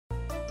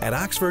At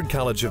Oxford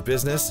College of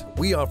Business,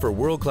 we offer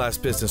world-class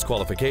business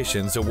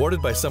qualifications awarded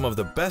by some of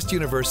the best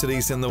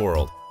universities in the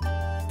world.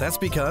 That's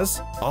because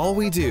all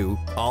we do,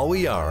 all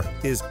we are,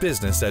 is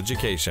business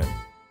education.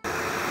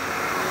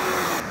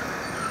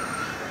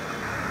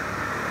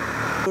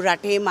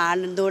 රටේ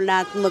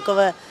ආන්දෝලනාත්මකව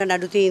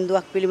නඩු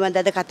තීන්දුවක්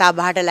පිළිබඳව කතා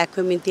බහට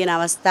ලැක්වෙමින් තියෙන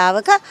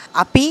අවස්ථාවක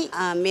අපි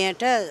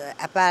මෙයට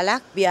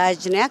අපලක්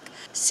ව්‍යාජනයක්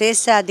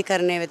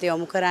ශේෂාධිකරණය වෙත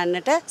යොමු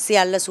කරන්නට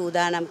සියල්ල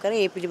සූදානම් කර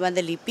ඒ පිළිබඳ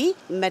ලිපි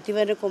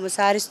මැතිවරණ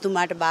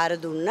කොමසාරිස්තුමාට බාර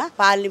දුන්නා,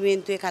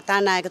 පාර්ලිමේන්තුවේ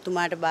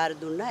කතානායකතුමාට බාර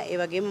දුන්නා, ඒ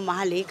වගේම මහ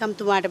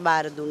ලේකම්තුමාට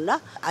බාර දුන්නා.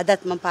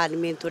 අදත් මම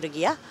පාර්ලිමේන්තුවට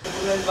ගියා.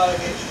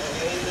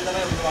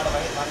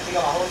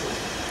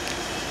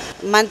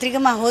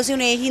 මන්ත්‍රීකම අහෝසි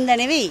වුණේ ඒ හින්දා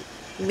නෙවෙයි.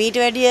 මීට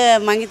වැඩිය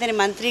මං හිතන්නේ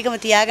මන්ත්‍රීකම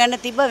තියාගන්න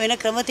තිබ්බ වෙන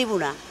ක්‍රම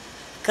තිබුණා.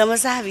 ක්‍රම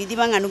සහ විධි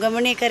මං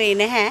අනුගමනය කරේ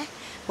නැහැ.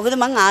 මොකද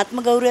මං ආත්ම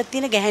ගෞරවයක්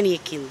තියෙන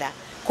ගැහණියෙක් හින්දා.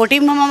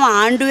 කොටින්ම මම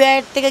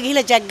ආණ්ඩුවේත් එක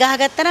ගිහිල්ලා ජග්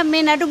ගහගත්තා නම්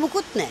මේ නඩු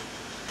මුකුත් නැහැ.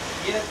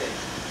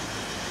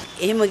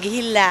 එහෙම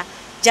ගිහිල්ලා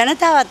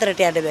ජනතාව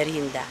අතරට යන්න බැරි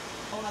හින්දා.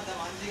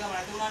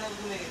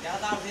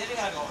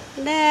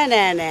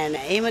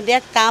 නෑ. එහෙම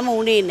දෙයක් තාම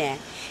උනේ නෑ.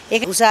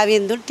 ඒක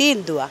උසාවියෙන් දුන්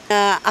තීන්දුවක්.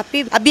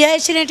 අපි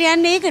අභියාචනයට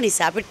යන්නේ ඒක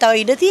නිසා. අපිට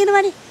තව ඉඩ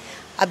තියෙනවනේ.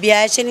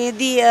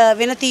 අභ්‍යාසනයේදී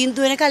වෙන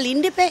තීන්දුව වෙනකල්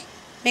ඉන්න එපා.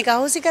 මේක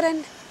අහෝසි කරන්න.